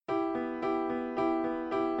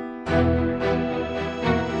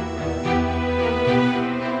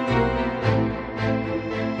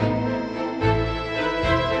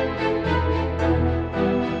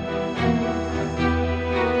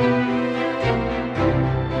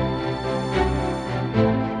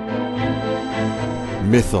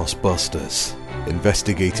Mythos Busters,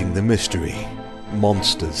 investigating the mystery,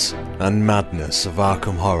 monsters, and madness of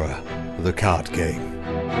Arkham Horror, the card game.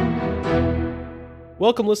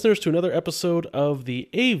 Welcome, listeners, to another episode of the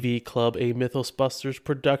AV Club, a Mythos Busters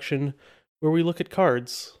production, where we look at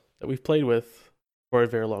cards that we've played with for a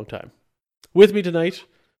very long time. With me tonight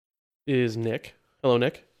is Nick. Hello,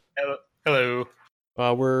 Nick. Hello.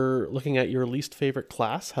 We're looking at your least favorite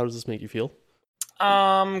class. How does this make you feel?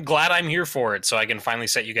 Glad I'm here for it, so I can finally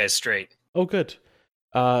set you guys straight. Oh, good.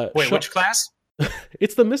 Wait, which class?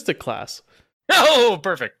 It's the Mystic class. Oh,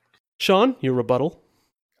 perfect. Sean, your rebuttal.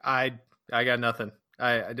 I got nothing.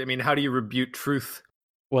 I mean, how do you rebuke truth?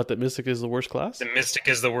 What, that Mystic is the worst class? The Mystic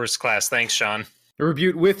is the worst class. Thanks, Sean.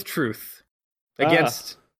 Rebuke with truth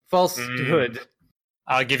against falsehood.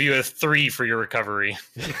 I'll give you a 3 for your recovery.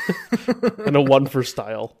 And a 1 for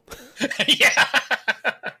style. Yeah.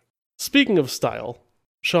 Speaking of style,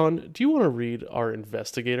 Sean, do you want to read our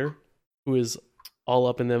investigator, who is all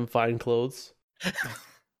up in them fine clothes?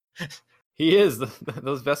 He is.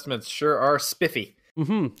 Those vestments sure are spiffy.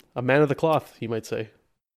 Mm-hmm. A man of the cloth, you might say.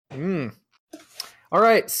 All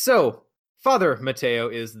right, so Father Mateo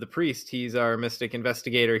is the priest. He's our mystic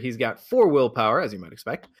investigator. He's got 4 willpower, as you might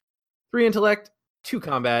expect, 3 intellect, 2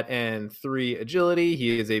 combat, and 3 agility.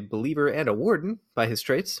 He is a believer and a warden by his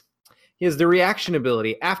traits. He has the reaction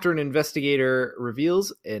ability. After an investigator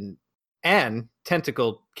reveals an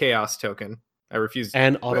tentacle chaos token. I refuse.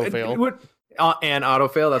 And autofail. And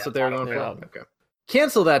autofail, that's what they were going for? Yeah. Okay.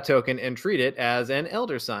 Cancel that token and treat it as an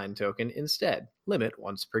Elder Sign token instead. Limit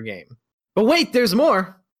once per game. But wait, there's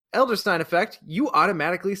more! Elder Sign effect, you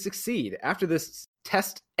automatically succeed. After this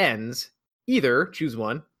test ends, either choose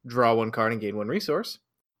one, draw 1 card and gain 1 resource,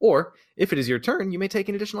 or if it is your turn, you may take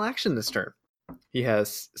an additional action this turn. He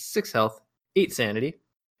has 6 health, 8 sanity.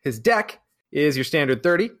 His deck is your standard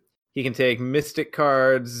 30. He can take Mystic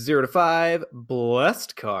cards 0 to 5,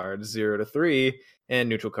 Blessed cards 0 to 3, and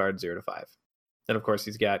Neutral cards 0 to 5. And of course,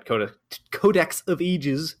 he's got Codex of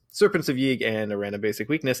Ages, Serpents of Yeeg, and a random basic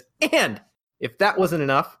weakness. And if that wasn't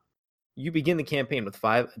enough, you begin the campaign with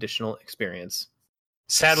 5 additional experience.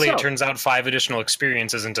 Sadly, it turns out 5 additional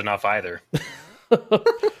experience isn't enough either.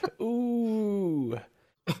 Ooh.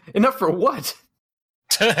 Enough for what?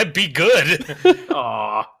 To be good.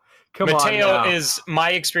 Aw, come Mateo on now.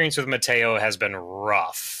 my experience with Mateo has been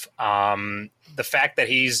rough. The fact that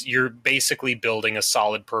you're basically building a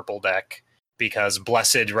solid purple deck because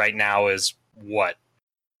Blessed right now is what?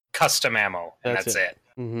 Custom ammo. And that's it.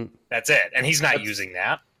 Mm-hmm. That's it. And he's not using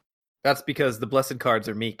that. That's because the Blessed cards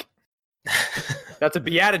are meek. That's a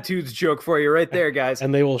Beatitudes joke for you right there, guys.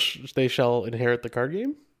 And they shall inherit the card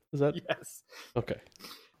game? Is that? Yes. Okay.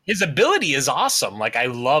 His ability is awesome. Like I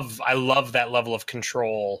love that level of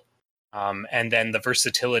control, and then the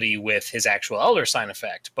versatility with his actual Elder Sign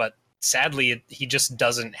effect. But sadly, he just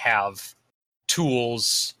doesn't have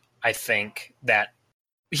tools. I think that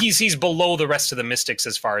he's below the rest of the Mystics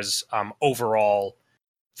as far as overall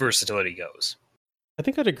versatility goes. I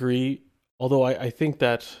think I'd agree. Although I think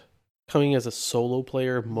that coming as a solo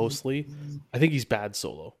player mostly, I think he's bad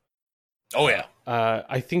solo. Oh yeah.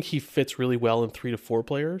 I think he fits really well in 3 to 4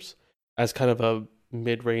 players as kind of a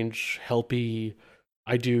mid-range helpy.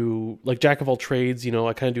 I do like jack of all trades,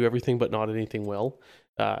 I kind of do everything but not anything well.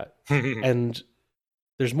 And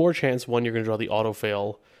there's more chance you're going to draw the auto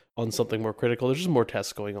fail on something more critical. There's just more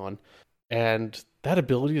tests going on. And that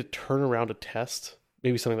ability to turn around a test,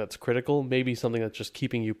 maybe something that's critical, maybe something that's just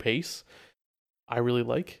keeping you pace, I really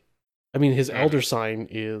like. I mean, his Elder Sign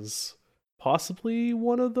is possibly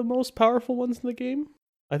one of the most powerful ones in the game.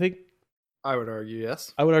 I think I would argue,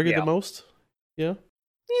 yes. I would argue the most. Yeah.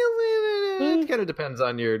 It kind of depends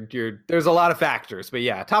on your. There's a lot of factors, but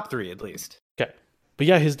yeah, top 3 at least. Okay. But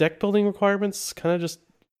yeah, his deck building requirements kind of just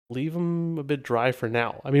leave him a bit dry for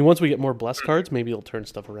now. I mean, once we get more Blessed cards, maybe he'll turn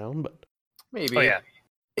stuff around, but maybe. Oh yeah.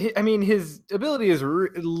 I mean, his ability is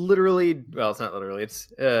literally, well, it's not literally, it's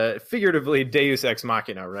figuratively Deus Ex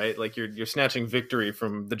Machina, right? Like you're snatching victory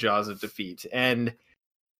from the jaws of defeat. And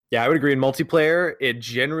yeah, I would agree in multiplayer, it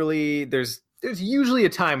generally, there's usually a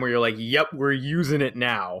time where you're like, yep, we're using it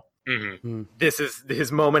now. Mm-hmm.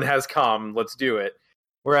 His moment has come, let's do it.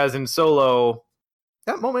 Whereas in solo,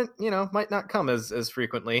 that moment, might not come as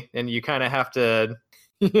frequently. And you kind of have to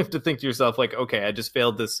think to yourself like, okay, I just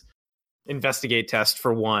failed this investigate test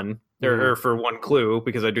for one or for one clue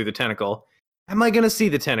because I drew the tentacle. am I going to see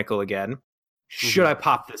the tentacle again? Should I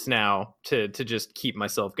pop this now to just keep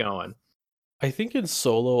myself going? I think in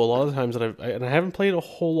solo, a lot of the times that I haven't played a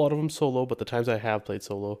whole lot of them solo, but the times I have played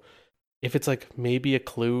solo, if it's like maybe a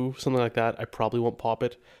clue, something like that, I probably won't pop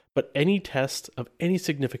it. But any test of any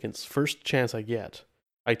significance, first chance I get,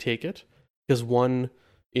 I take it. Because one,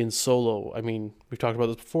 in solo, I mean, we've talked about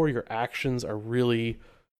this before, your actions are really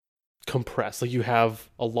compressed. Like you have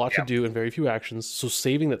a lot to do and very few actions, so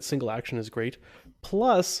saving that single action is great.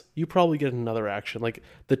 Plus, you probably get another action. Like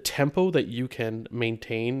the tempo that you can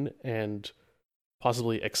maintain and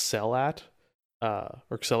possibly excel at, or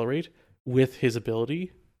accelerate with his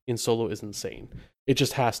ability in solo is insane. It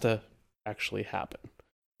just has to actually happen.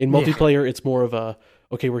 In multiplayer, it's more of a,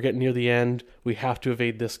 okay, we're getting near the end, we have to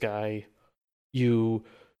evade this guy. You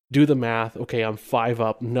do the math, okay, I'm 5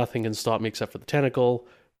 up, nothing can stop me except for the tentacle.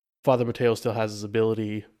 Father Mateo still has his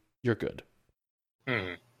ability, you're good.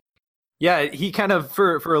 Yeah, he kind of,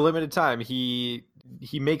 for a limited time, he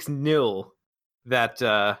makes nil that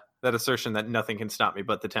assertion that nothing can stop me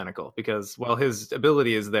but the tentacle, because while his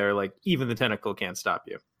ability is there, like even the tentacle can't stop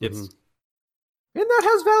you. It's and that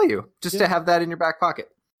has value just to have that in your back pocket.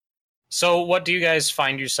 So what do you guys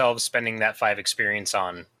find yourselves spending that 5 experience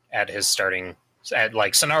on at his starting, at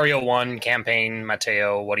like scenario 1 campaign?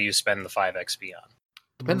 Mateo, what do you spend the 5 XP on?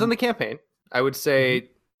 Depends on the campaign. I would say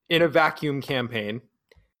in a vacuum campaign,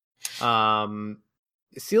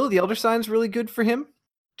 Seal of the Elder Sign is really good for him,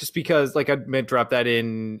 just because like I meant drop that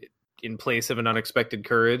in place of an unexpected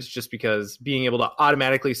courage, just because being able to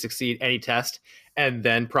automatically succeed any test and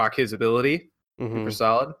then proc his ability, super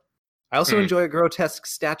solid. I also enjoy a grotesque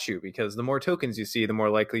statue, because the more tokens you see, the more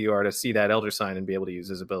likely you are to see that Elder Sign and be able to use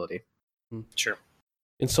his ability. Sure.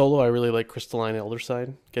 In solo, I really like Crystalline Elder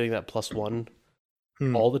Sign, getting that +1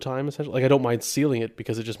 all the time, essentially. Like, I don't mind sealing it,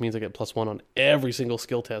 because it just means I get +1 on every single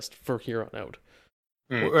skill test for here on out.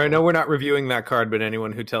 I know we're not reviewing that card, but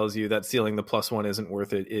anyone who tells you that sealing the +1 isn't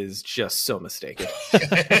worth it is just so mistaken. They've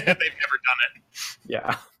never done it.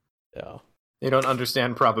 Yeah. Yeah. They don't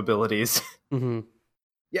understand probabilities.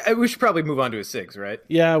 Yeah, we should probably move on to a 6, right?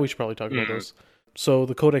 Yeah, we should probably talk about those. So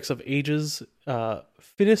the Codex of Ages,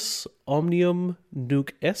 Finis Omnium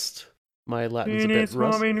Nunc Est. My Latin's a bit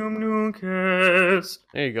rust.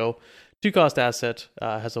 There you go. 2-cost asset,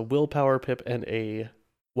 has a willpower pip and a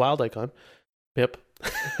wild icon pip.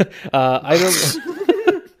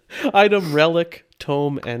 Item relic,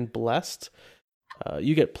 tome, and blessed.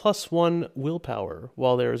 You get +1 willpower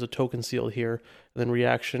while there is a token sealed here. And then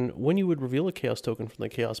reaction, when you would reveal a chaos token from the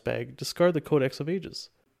chaos bag, discard the Codex of Ages.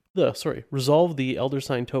 Resolve the Elder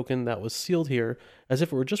Sign token that was sealed here as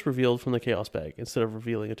if it were just revealed from the chaos bag instead of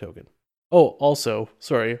revealing a token. Oh, also,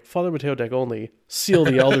 Father Mateo deck only, seal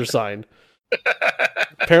the Elder Sign.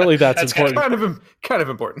 Apparently that's important. Kind of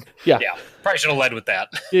important. Yeah. Probably should have led with that.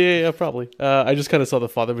 Yeah, probably. I just kind of saw the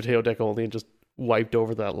Father Mateo deck only and just wiped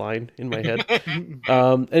over that line in my head.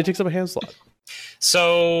 And it takes up a hand slot.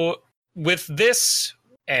 So with this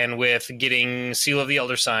and with getting Seal of the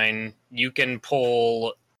Elder Sign, you can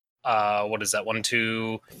pull, what is that, 1,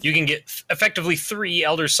 2... You can get effectively 3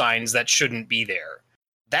 Elder Signs that shouldn't be there.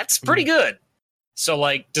 That's pretty good. So,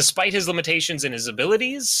 like, despite his limitations and his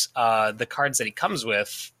abilities, the cards that he comes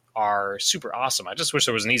with are super awesome. I just wish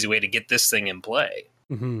there was an easy way to get this thing in play.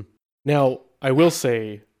 Now, I will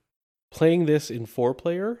say, playing this in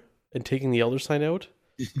 4-player and taking the Elder Sign out,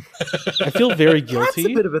 I feel very guilty.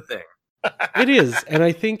 That's a bit of a thing. It is, and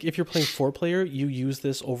I think if you're playing 4-player, you use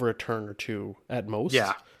this over a turn or 2 at most.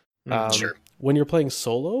 Yeah. Sure. When you're playing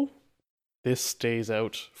solo, this stays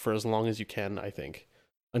out for as long as you can, I think,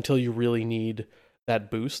 until you really need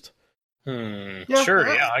that boost. Yeah, sure,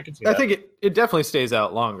 I can see that. I think it definitely stays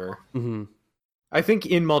out longer. I think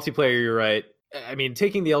in multiplayer, you're right. I mean,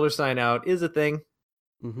 taking the Elder Sign out is a thing.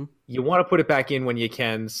 You want to put it back in when you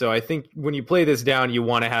can. So I think when you play this down, you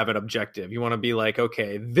want to have an objective. You want to be like,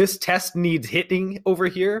 okay, this test needs hitting over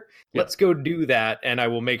here. Let's go do that, and I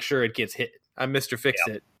will make sure it gets hit. I'm Mr.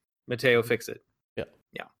 Fix-It. Mateo, fix it. Yeah.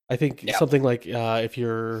 I think something like if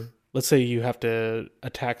you're, let's say you have to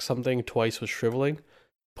attack something twice with Shriveling,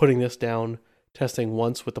 putting this down, testing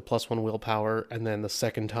once with the +1 willpower, and then the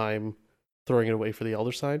second time throwing it away for the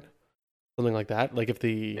Elder Sign. Something like that. Like if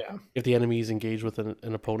the enemy is engaged with an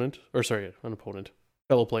opponent,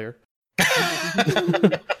 fellow player.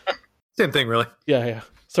 Same thing, really. Yeah.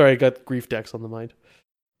 Sorry, I got grief decks on the mind.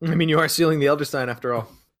 I mean, you are sealing the Elder Sign after all.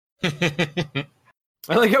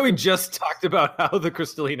 I like how we just talked about how the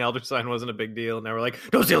Crystalline Elder Sign wasn't a big deal, and now we're like,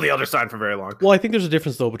 don't seal the Elder Sign for very long. Well, I think there's a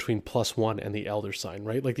difference, though, between +1 and the Elder Sign,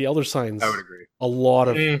 right? Like, the Elder Signs, I would agree. A lot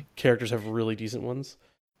of characters have really decent ones.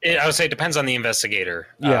 I would say it depends on the investigator.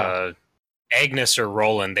 Yeah. Agnes or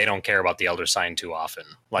Roland, they don't care about the Elder Sign too often.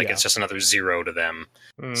 Like, Yeah. it's just another 0 to them.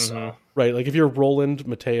 Mhm. So Right, like if you're Roland,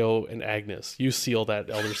 Mateo, and Agnes, you seal that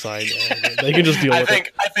Elder Sign, and they can just deal I with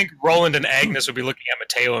think Roland and Agnes would be looking at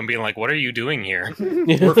Mateo and being like, "What are you doing here?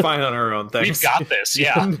 it. We're fine on our own. Thanks. We've got this."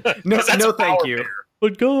 Yeah. no, 'Cause that's no, a thank power you. bear.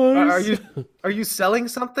 But guys, Are you selling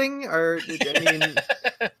something? Or I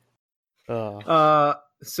mean,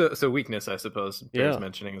 so weakness, I suppose, bears Yeah.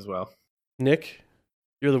 mentioning as well. Nick,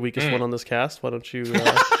 you're the weakest Mm. one on this cast. Why don't you?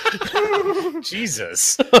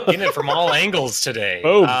 Jesus, getting it from all angles today.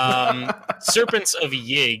 Boom. Serpents of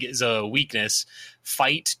Yig is a weakness.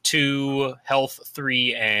 Fight 2, health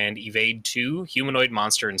 3, and evade 2. Humanoid,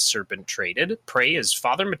 monster, and serpent traded. Prey is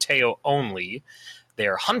Father Mateo only. They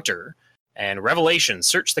are hunter. And revelation,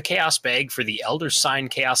 search the chaos bag for the Elder Sign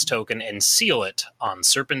chaos token and seal it on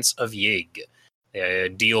Serpents of Yig. They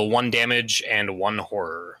deal 1 damage and 1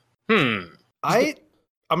 horror. I'm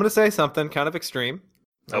going to say something kind of extreme.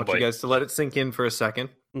 I Oh, want boy. you guys to let it sink in for a second.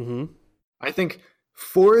 Mm-hmm. I think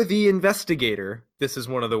for the investigator, this is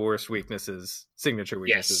one of the worst signature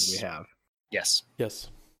weaknesses Yes. we have. Yes. Yes.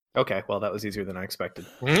 Okay, well, that was easier than I expected.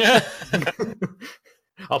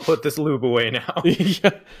 I'll put this lube away now.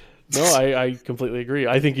 Yeah. No, I completely agree.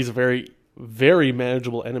 I think he's a very, very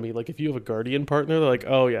manageable enemy. Like if you have a guardian partner, they're like,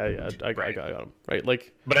 oh yeah, I got him. Right?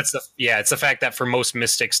 Like, But it's the fact that for most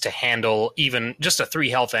mystics to handle even just a 3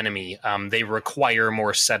 health enemy, they require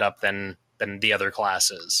more setup than the other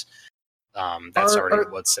classes. That's already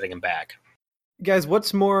what's setting him back. Guys,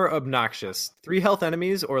 what's more obnoxious? 3 health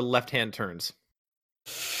enemies or left-hand turns?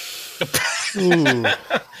 ooh,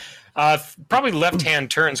 Probably left hand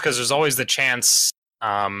turns because there's always the chance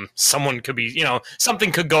someone could be,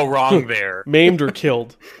 something could go wrong there. maimed or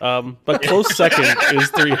killed. But close second is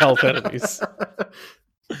 3 health enemies.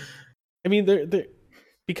 I mean, they're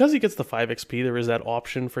because he gets the 5 XP, there is that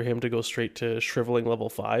option for him to go straight to shriveling level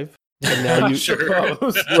 5. And now you Sure.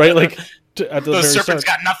 right, like at the Those very serpents start.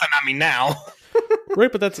 got nothing on me now. Right,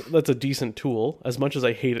 but that's a decent tool. As much as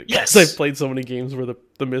I hate it, because Yes. I've played so many games where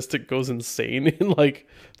the mystic goes insane in like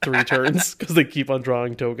 3 turns because they keep on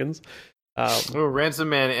drawing tokens. Oh, Ransom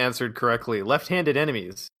Man answered correctly. Left-handed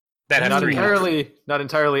enemies. That have Not 3 not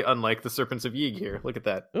entirely unlike the Serpents of Yig here. Look at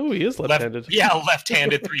that. Oh, he is left-handed.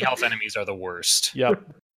 left-handed 3 health enemies are the worst. Yep.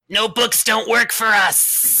 No books don't work for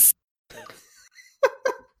us.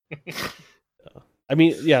 I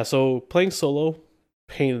mean, yeah. So playing solo,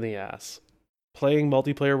 pain in the ass. Playing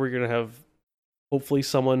multiplayer, we're gonna have hopefully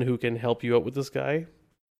someone who can help you out with this guy.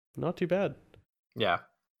 Not too bad. Yeah.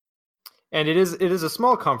 And it is a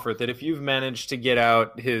small comfort that if you've managed to get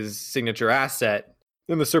out his signature asset,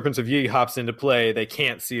 then the Serpents of Yig hops into play. They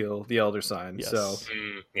can't seal the Elder Sign. Yes. So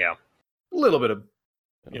Yeah. a little bit of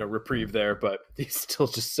reprieve there, but he's still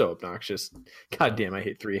just so obnoxious. God damn, I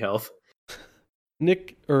hate 3 health.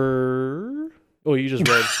 Nick, oh, you just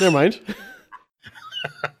read. Never mind.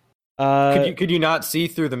 Could you not see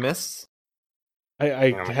through the mists?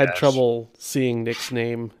 I Oh my had gosh. trouble seeing Nick's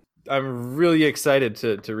name. I'm really excited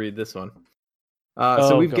to read this one. So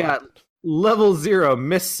Oh, we've God. got level 0,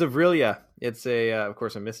 Mists of Rilia. It's of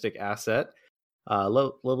course, a mystic asset.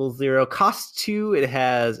 Level 0, cost 2. It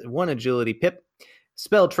has 1 agility pip,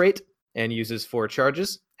 spell trait, and uses 4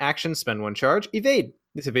 charges. Action, spend 1 charge. Evade.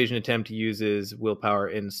 This evasion attempt uses willpower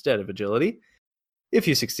instead of agility. If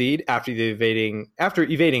you succeed, after evading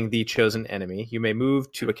the chosen enemy, you may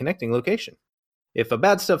move to a connecting location. If a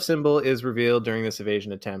bad stuff symbol is revealed during this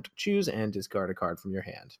evasion attempt, choose and discard a card from your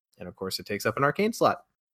hand. And of course, it takes up an arcane slot.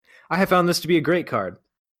 I have found this to be a great card.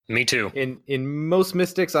 Me too. In most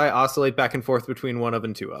mystics, I oscillate back and forth between 1 of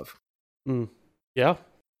and 2 of. Yeah,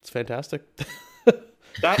 it's fantastic.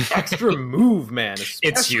 That extra move, man, It's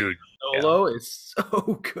especially huge. solo, is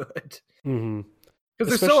so good. Mm-hmm.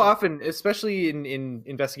 Because there's so often, especially in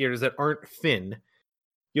investigators that aren't thin,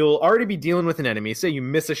 you'll already be dealing with an enemy. Say you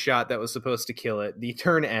miss a shot that was supposed to kill it. The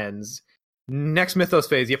turn ends. Next Mythos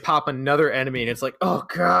phase, you pop another enemy, and it's like, oh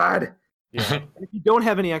god. Yeah. And if you don't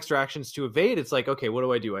have any extra actions to evade, it's like, okay, what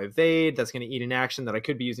do? I evade. That's going to eat an action that I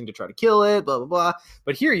could be using to try to kill it, blah, blah, blah.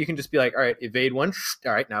 But here you can just be like, all right, evade 1.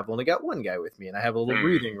 All right, now I've only got 1 guy with me, and I have a little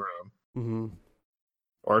breathing room. Mm-hmm.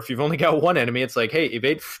 Or if you've only got 1 enemy, it's like, hey,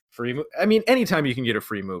 evade, free move. I mean, anytime you can get a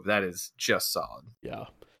free move, that is just solid. Yeah.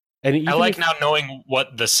 And even I like if- now knowing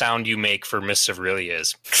what the sound you make for Mists of Rilia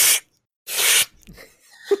is.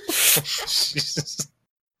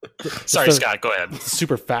 Sorry, So- Scott, go ahead.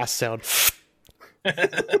 super fast sound.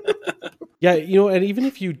 Yeah, and even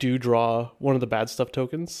if you do draw one of the bad stuff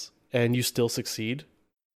tokens and you still succeed,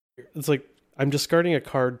 it's like I'm discarding a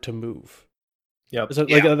card to move. Yep. So,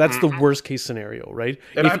 Yeah. that's the worst case scenario, right?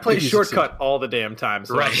 And I play if you shortcut all the damn time,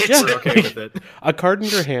 so Right. I'm super okay with it. a card in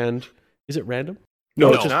your hand, is it random?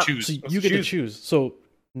 No, it's just choose. so you get to choose. So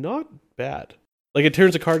not bad. Like it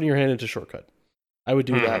turns a card in your hand into shortcut. I would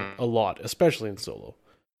do that a lot, especially in solo.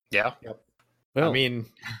 Yeah. Well, I mean,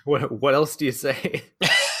 what else do you say?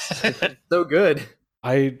 So good.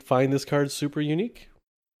 I find this card super unique.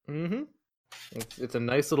 Mm-hmm. It's a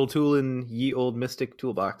nice little tool in ye old Mystic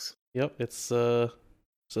toolbox. Yep, it's a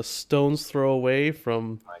stone's throw away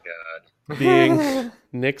from My God. being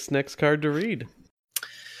Nick's next card to read.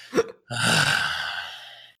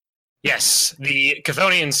 Yes, the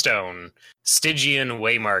Chthonian Stone, Stygian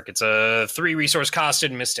Waymark. It's a 3 resource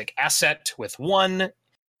costed mystic asset with 1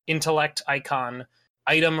 intellect icon,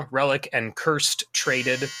 item, relic, and cursed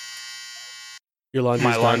traded. Your laundry's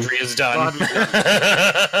My done. laundry is done.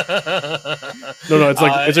 No, it's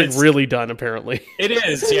like it's really done. Apparently, It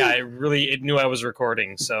is, yeah. It knew I was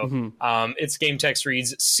recording. So, Mhm. its game text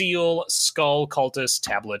reads: Seal, Skull, Cultist,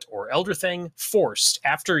 Tablet, or Elder Thing forced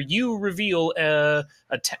after you reveal an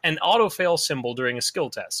auto-fail symbol during a skill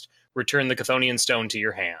test. Return the Chthonian Stone to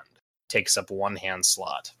your hand. Takes up 1 hand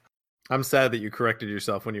slot. I'm sad that you corrected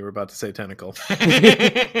yourself when you were about to say tentacle.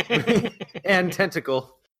 And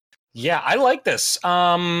tentacle. Yeah, I like this.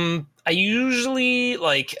 I usually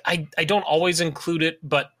I don't always include it,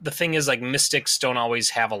 but the thing is, like, mystics don't always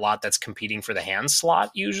have a lot that's competing for the hand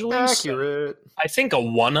slot usually. Accurate. So I think a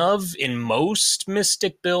one of in most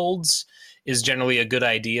mystic builds is generally a good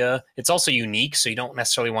idea. It's also unique, so you don't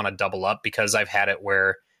necessarily want to double up, because I've had it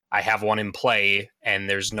where I have one in play and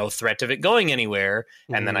there's no threat of it going anywhere,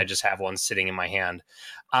 and then I just have one sitting in my hand.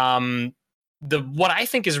 What I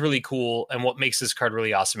think is really cool and what makes this card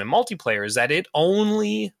really awesome in multiplayer is that it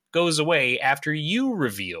only goes away after you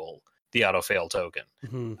reveal the auto-fail token.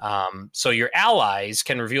 Mhm. So your allies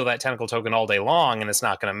can reveal that tentacle token all day long and it's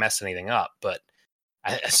not going to mess anything up. But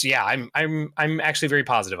I'm actually very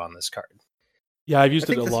positive on this card. Yeah, I've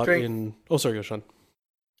used I it a think the lot strength- in. Oh, sorry, go Sean.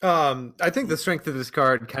 I think the strength of this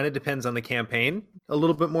card kind of depends on the campaign a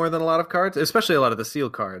little bit more than a lot of cards, especially a lot of the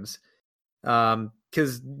seal cards.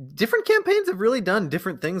 Because different campaigns have really done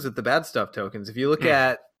different things with the bad stuff tokens. If you look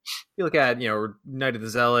at Night of the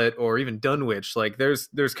Zealot or even Dunwich, like there's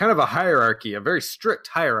kind of a hierarchy, a very strict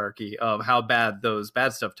hierarchy of how bad those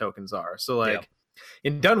bad stuff tokens are. So like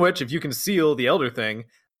in Dunwich, if you can seal the Elder Thing,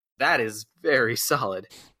 that is very solid.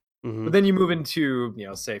 Mhm. But then you move into,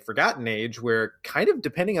 say Forgotten Age, where kind of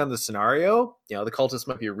depending on the scenario, the cultist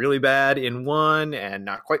might be really bad in one and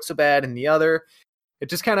not quite so bad in the other. It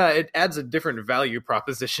just it adds a different value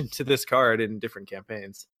proposition to this card in different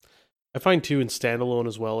campaigns. I find too in standalone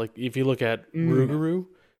as well. Like if you look at Rougarou,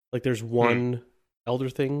 like there's one Elder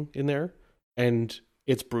Thing in there, and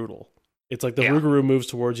it's brutal. It's like the Rougarou moves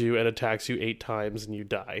towards you and attacks you 8 times, and you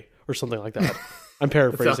die, or something like that. I'm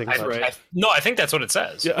paraphrasing. That's but- right. I think that's what it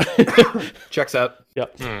says. Yeah. Checks out.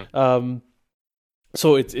 Yep.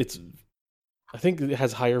 So it's I think it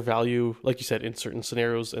has higher value, like you said, in certain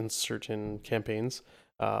scenarios and certain campaigns.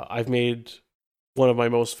 I've made one of my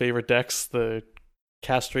most favorite decks, the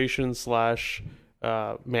castration /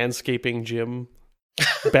 manscaping gym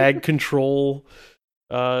bag control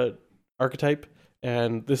archetype,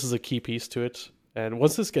 and this is a key piece to it. And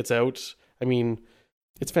once this gets out, I mean,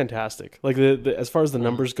 it's fantastic. Like the as far as the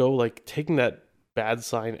numbers go, like taking that bad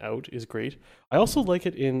sign out is great. I also like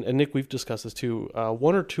it in, and Nick, we've discussed this too,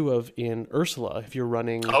 1 or 2 of in Ursula if you're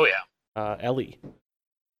running Ellie.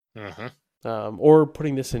 Or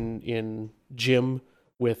putting this in Jim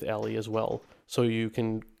with Ellie as well, so you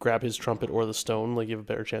can grab his trumpet or the stone, like you have a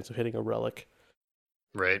better chance of hitting a relic.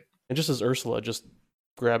 Right. And just as Ursula, just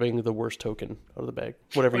grabbing the worst token out of the bag,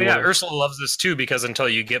 whatever Well, you want. Ursula loves this too, because until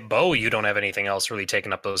you get Bow, you don't have anything else really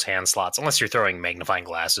taking up those hand slots, unless you're throwing magnifying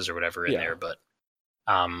glasses or whatever in there. But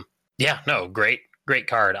great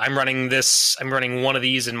card. I'm running this. I'm running one of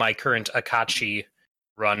these in my current Akachi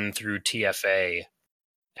run through TFA,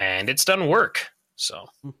 and it's done work. So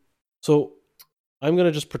I'm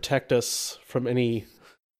gonna just protect us from any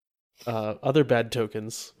other bad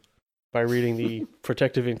tokens by reading the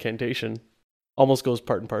protective incantation. Almost goes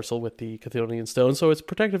part and parcel with the Chthonian Stone. So it's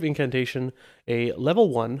protective incantation, a level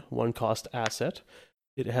 1 cost asset.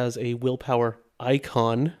 It has a willpower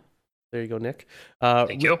icon. There you go, Nick.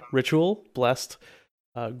 Thank you. Ritual, blessed.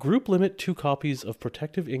 Group limit 2 copies of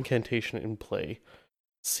protective incantation in play.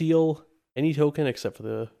 Seal any token except for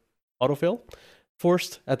the autofill.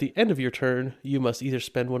 Forced at the end of your turn, you must either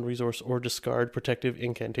spend 1 resource or discard protective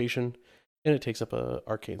incantation, and it takes up a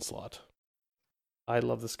arcane slot. I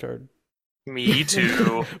love this card. Me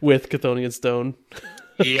too. With Chthonian Stone.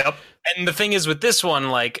 Yep. And the thing is with this one,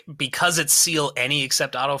 like, because it's seal any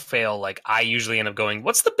except auto fail, like, I usually end up going,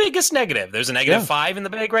 what's the biggest negative? There's a negative 5 in the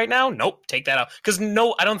bag right now? Nope, take that out. Because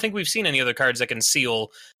I don't think we've seen any other cards that can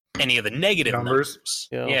seal any of the negative numbers.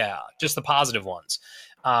 Yeah, just the positive ones.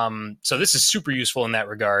 So this is super useful in that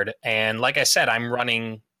regard. And like I said, I'm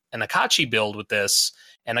running an Akachi build with this.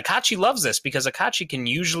 And Akachi loves this because Akachi can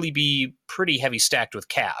usually be pretty heavy stacked with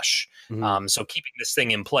cash. So keeping this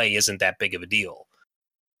thing in play isn't that big of a deal.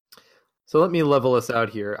 So let me level us out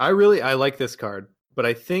here. I like this card, but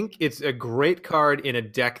I think it's a great card in a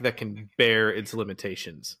deck that can bear its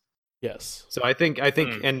limitations. Yes. So I think,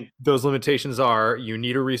 and those limitations are you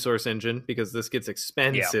need a resource engine because this gets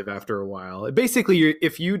expensive after a while. Basically,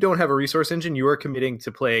 if you don't have a resource engine, you are committing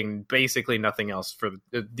to playing basically nothing else for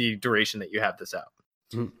the duration that you have this out.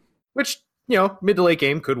 Which, mid to late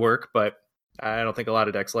game could work, but I don't think a lot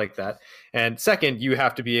of decks like that. And second, you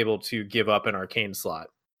have to be able to give up an arcane slot.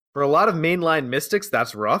 For a lot of mainline Mystics,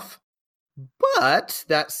 that's rough. But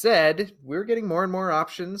that said, we're getting more and more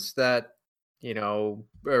options that,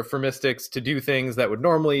 for Mystics to do things that would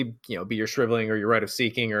normally, be your Shriveling or your Rite of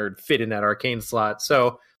Seeking or fit in that arcane slot.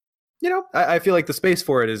 So, I feel like the space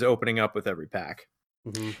for it is opening up with every pack.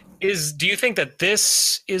 Do you think that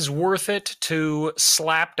this is worth it to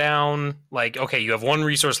slap down, like, okay, you have one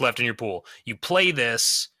resource left in your pool. You play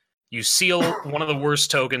this, you seal one of the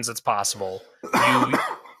worst tokens that's possible.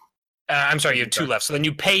 I'm sorry, you have 2 left. So then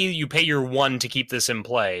you pay your 1 to keep this in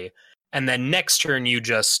play. And then next turn you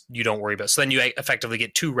don't worry about it. So then you effectively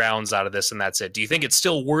get 2 rounds out of this and that's it. Do you think it's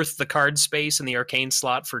still worth the card space in the arcane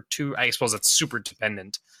slot for 2? I suppose it's super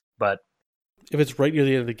dependent, but if it's right near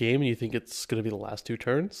the end of the game and you think it's going to be the last 2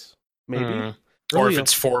 turns, maybe. Or if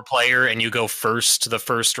it's 4-player and you go first the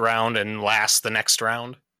first round and last the next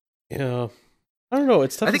round. Yeah. I don't know.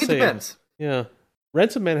 It's tough to say. I think it depends. Yeah.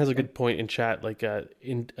 Ransom Man has a good point in chat, like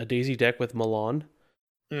in a Daisy deck with Milan.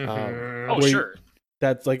 Sure.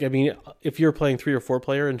 That's like, I mean, if you're playing 3 or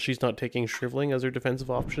 4-player and she's not taking Shriveling as her defensive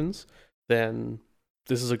options, then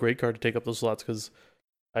this is a great card to take up those slots because,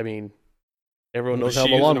 I mean, everyone knows how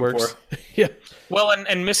Milan works. Yeah. Well,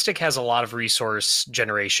 and Mystic has a lot of resource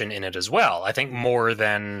generation in it as well. I think more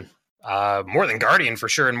than Guardian for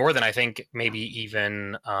sure, and more than I think maybe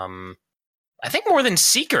even I think more than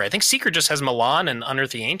Seeker. I think Seeker just has Milan and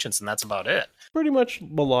Unearth the Ancients, and that's about it. Pretty much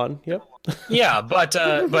Milan. Yep. Yeah, but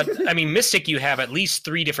I mean, Mystic, you have at least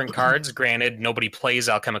 3 different cards. Granted, nobody plays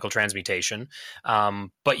Alchemical Transmutation,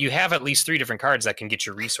 but you have at least 3 different cards that can get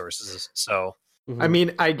your resources. So. I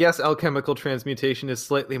mean, I guess Alchemical Transmutation is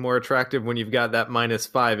slightly more attractive when you've got that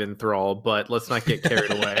 -5 in Thrall, but let's not get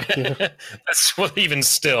carried away. That's well, even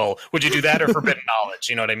still. Would you do that or Forbidden Knowledge?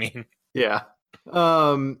 You know what I mean? Yeah.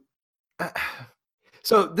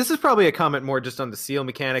 So this is probably a comment more just on the seal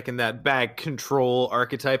mechanic and that bag control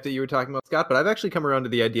archetype that you were talking about, Scott, but I've actually come around to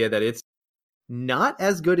the idea that it's not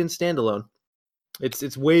as good in standalone.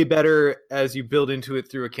 It's way better as you build into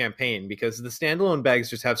it through a campaign because the standalone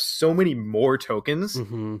bags just have so many more tokens.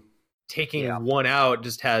 Taking one out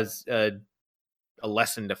just has a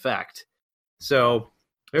lessened effect. So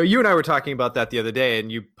you and I were talking about that the other day,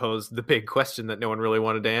 and you posed the big question that no one really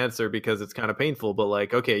wanted to answer because it's kind of painful. But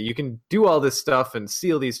like, okay, you can do all this stuff and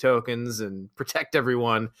seal these tokens and protect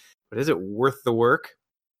everyone, but is it worth the work?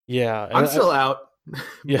 Yeah, I'm still out.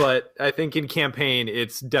 Yeah. But I think in campaign,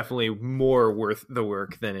 it's definitely more worth the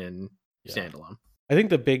work than in standalone. I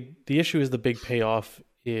think the issue is the big payoff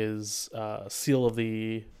is Seal of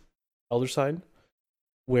the Elder Sign,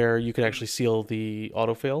 where you can actually seal the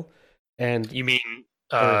autofail. And you mean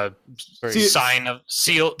sign of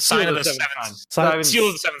the seventh sign. Seal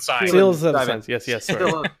of the seventh sign. Seal of the seventh signs. Yes.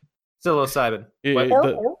 Sorry. Psilocybin.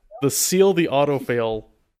 The seal the autofail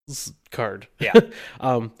card. Yeah.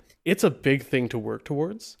 It's a big thing to work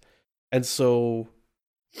towards, and so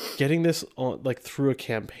getting this on through a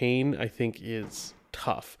campaign, I think, is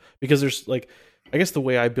tough because there's I guess the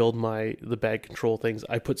way I build the bag control things,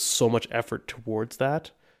 I put so much effort towards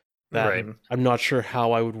that right. I'm not sure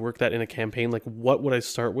how I would work that in a campaign. Like, what would I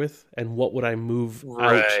start with, and what would I move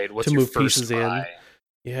out What's to your move first pieces buy? in?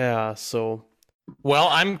 Yeah, so. Well,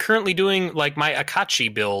 I'm currently doing my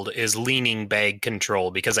Akachi build is leaning bag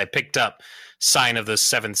control because I picked up Sign of the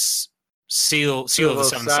Seventh Seal of the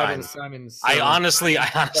Seventh Signs. I honestly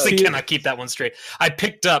cannot keep that one straight. I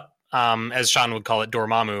picked up, as Sean would call it,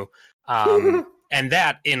 Dormammu, and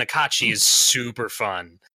that in Akachi is super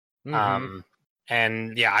fun.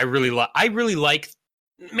 And yeah, I really like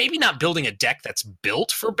maybe not building a deck that's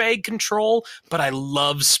built for bag control, but I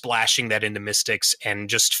love splashing that into Mystics and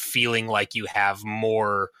just feeling like you have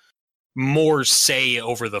more more say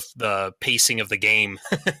over the pacing of the game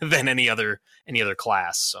than any other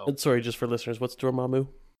class. So And sorry, just for listeners, what's Dormammu?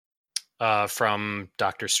 from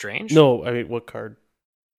Doctor Strange. No, I mean, what card?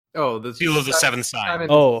 Oh, the Seal of the Seventh Sign.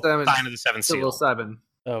 Oh. Sign of the Seventh Seal Seal. 7.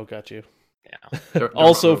 Oh, got you. Yeah.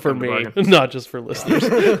 Also Dormammu for from the me, bargain. not just for listeners.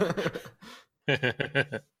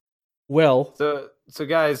 Well, So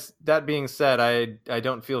guys, that being said, I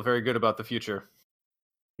don't feel very good about the future.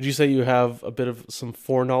 would you say you have a bit of some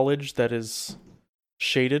foreknowledge that is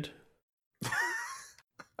shaded?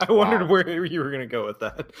 I wondered where you were going to go with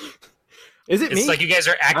that. Is it It's me? like you guys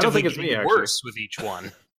are don't actively think it's me, getting actually. worse with each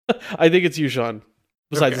one. I think it's you, Sean.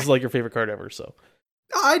 Besides, Okay. this is like your favorite card ever, so.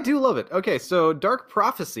 I do love it. Okay, so Dark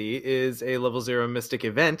Prophecy is a level 0 mystic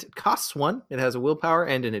event. It costs 1. It has a willpower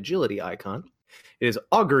and an agility icon. It is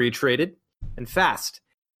augury traded and fast.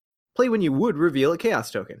 Play when you would reveal a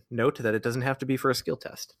chaos token. Note that it doesn't have to be for a skill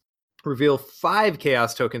test. Reveal 5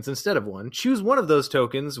 chaos tokens instead of 1. Choose one of those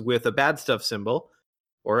tokens with a bad stuff symbol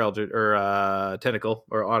or tentacle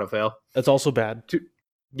or autofail. That's also bad.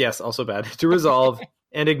 Yes, also bad. To resolve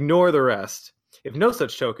and ignore the rest. If no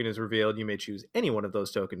such token is revealed, you may choose any one of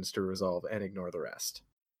those tokens to resolve and ignore the rest.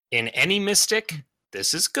 In any Mystic,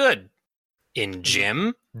 this is good. In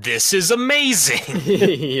Jim, this is amazing.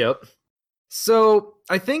 Yep. So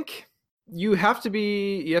I think you have to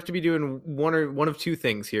be doing one of two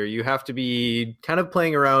things here. You have to be kind of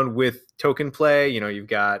playing around with token play. You've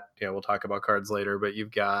got, we'll talk about cards later, but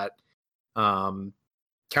you've got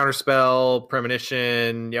counterspell,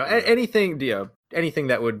 premonition, anything, anything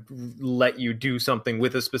that would let you do something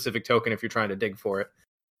with a specific token if you're trying to dig for it.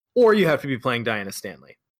 Or you have to be playing Diana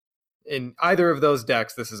Stanley. In either of those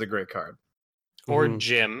decks, this is a great card. Or Mhm.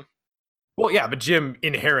 Jim. Well, yeah, but Jim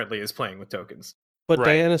inherently is playing with tokens. But Right.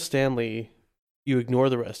 Diana Stanley, you ignore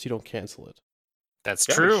the rest, you don't cancel it. That's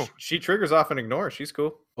Yeah, true. She triggers off and ignore. She's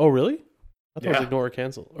cool. Oh, really? I thought it was Yeah. ignore or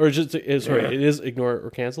cancel. Or just, sorry, Yeah. it is ignore or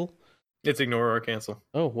cancel? It's ignore or cancel.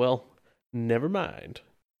 Oh, well, never mind.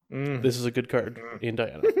 Mm. This is a good card in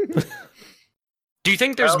Diana. Do you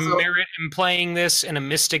think there's Also- merit in playing this in a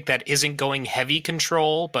Mystic that isn't going heavy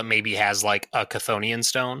control, but maybe has like a Chthonian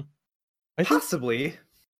Stone? I think Possibly.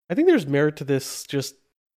 there's merit to this. Just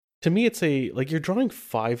to me, it's you're drawing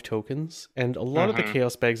 5 tokens, and a lot of the Mhm.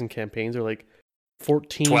 chaos bags and campaigns are like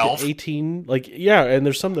 14 12? to 18. And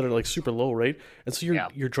there's some that are like super low, right? And so Yeah.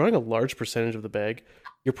 you're drawing a large percentage of the bag.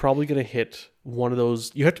 You're probably going to hit one of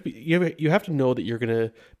those. You have to know that you're going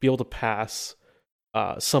to be able to pass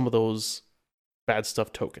some of those bad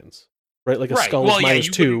stuff tokens, right? Like a skull is minus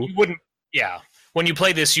you 2. wouldn't. Yeah. When you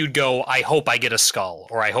play this, you'd go, I hope I get a skull,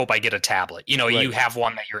 or I hope I get a tablet. You Right. have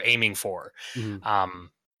one that you're aiming for. Mhm.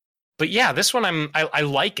 But yeah, this one I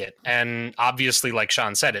like it, and obviously, like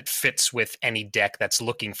Sean said, it fits with any deck that's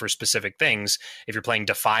looking for specific things. If you're playing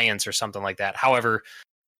Defiance or something like that. However,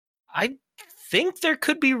 I think there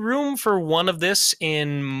could be room for one of this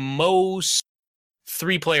in most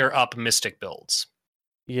 3-player up Mystic builds.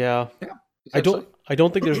 Yeah. I don't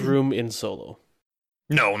think there's room in solo.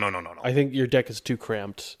 No. I think your deck is too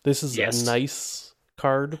cramped. This is Yes. a nice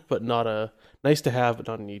card, but not a nice to have, but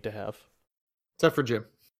not a need to have. Except for Jim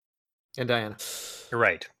and Diana. You're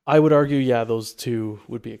right. I would argue, yeah, those two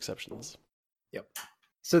would be exceptions.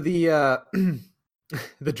 So the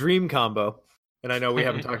the Dream combo, and I know we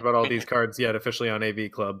haven't talked about all these cards yet officially on AV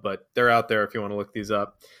Club, but they're out there if you want to look these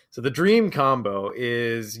up. So the Dream combo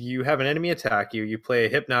is you have an enemy attack you play a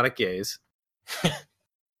Hypnotic Gaze.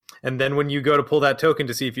 And then when you go to pull that token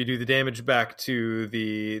to see if you do the damage back to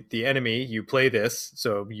the enemy, you play this.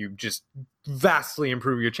 So you just vastly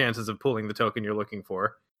improve your chances of pulling the token you're looking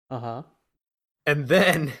for. Uh-huh. And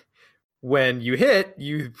then when you hit,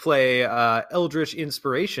 you play Eldritch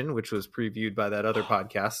Inspiration, which was previewed by that other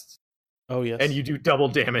podcast, Oh, yes. and you do double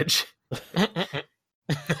damage.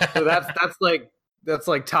 So that's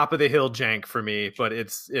like top of the hill jank for me, but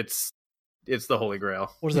it's the holy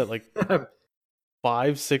grail. What is that, like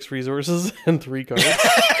 5-6 resources and 3 cards?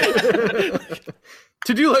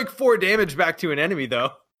 To do like 4 damage back to an enemy,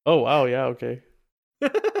 though. Oh, wow, yeah, okay.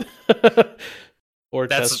 Or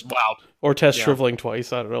That's test wow. test Yeah. shriveling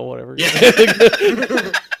twice. I don't know, whatever.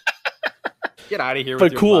 Yeah. Get out of here with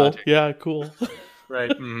But your cool. logic. Yeah, cool. Right.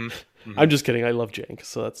 Mhm. I'm just kidding. I love jank,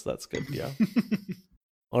 so that's good. Yeah.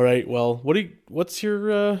 All right. Well, what's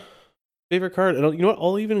your favorite card? And you know what?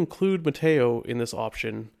 I'll even include Mateo in this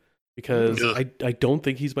option because Ugh. I don't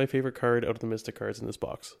think he's my favorite card out of the Mystic cards in this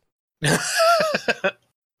box.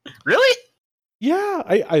 Really? Yeah,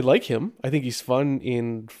 I like him. I think he's fun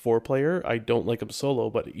in 4-player. I don't like him solo,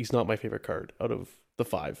 but he's not my favorite card out of the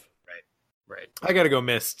 5. Right. I gotta go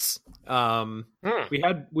Mists.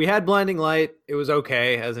 We had Blinding Light. It was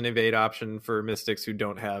okay as an evade option for Mystics who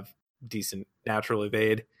don't have decent natural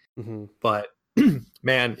evade. Mm-hmm. But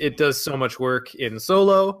man, it does so much work in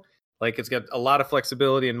solo. Like, it's got a lot of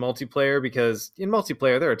flexibility in multiplayer, because in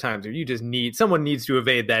multiplayer there are times where you just someone needs to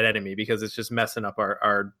evade that enemy because it's just messing up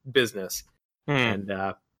our business. And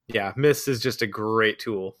yeah, Mists is just a great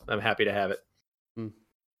tool. I'm happy to have it.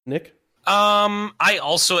 Nick? I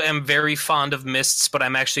also am very fond of Mists, but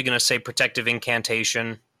I'm actually going to say Protective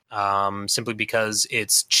Incantation, simply because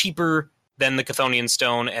it's cheaper than the Chthonian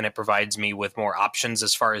Stone, and it provides me with more options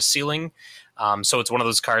as far as sealing. So it's one of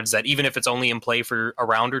those cards that even if it's only in play for a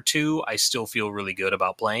round or two, I still feel really good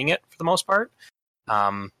about playing it for the most part.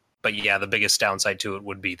 But yeah, the biggest downside to it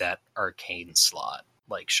would be that Arcane slot,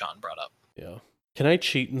 like Sean brought up. Yeah. Can I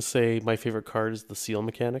cheat and say my favorite card is the seal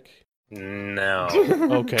mechanic? No.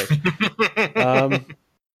 Okay.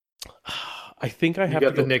 I think I have You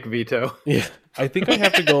to got go. the Nick veto. Yeah, I think I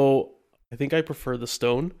have to go. I think I prefer the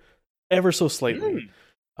stone, ever so slightly,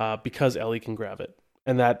 because Ellie can grab it,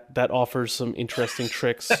 and that offers some interesting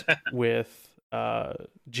tricks with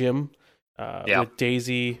Jim, with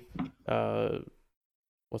Daisy.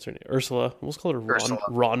 What's her name? Ursula. I almost called her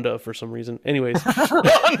Rhonda for some reason. Anyways,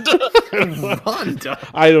 Rhonda.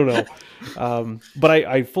 I don't know. But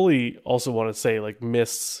I fully also want to say, like,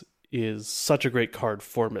 Mists is such a great card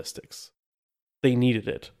for Mystics. They needed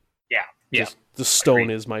it. Yeah. Just, the stone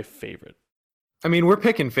is my favorite. I mean, we're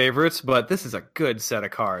picking favorites, but this is a good set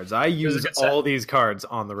of cards. I use all these cards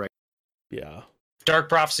on the regular. Yeah. Dark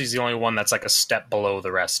Prophecy is the only one that's like a step below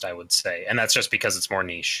the rest, I would say. And that's just because it's more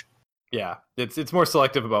niche. Yeah, it's more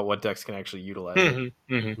selective about what decks can actually utilize it,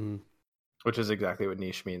 which is exactly what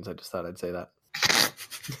niche means. I just thought I'd say that.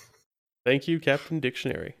 Thank you, Captain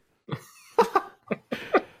Dictionary.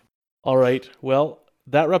 All right, well,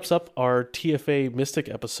 that wraps up our TFA Mystic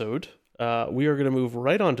episode. We are going to move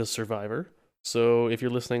right on to Survivor. So if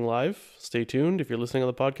you're listening live, stay tuned. If you're listening on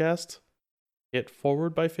the podcast, hit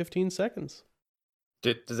forward by 15 seconds.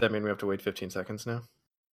 Does that mean we have to wait 15 seconds now?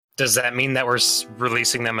 Does that mean that we're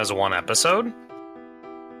releasing them as one episode?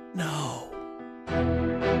 No.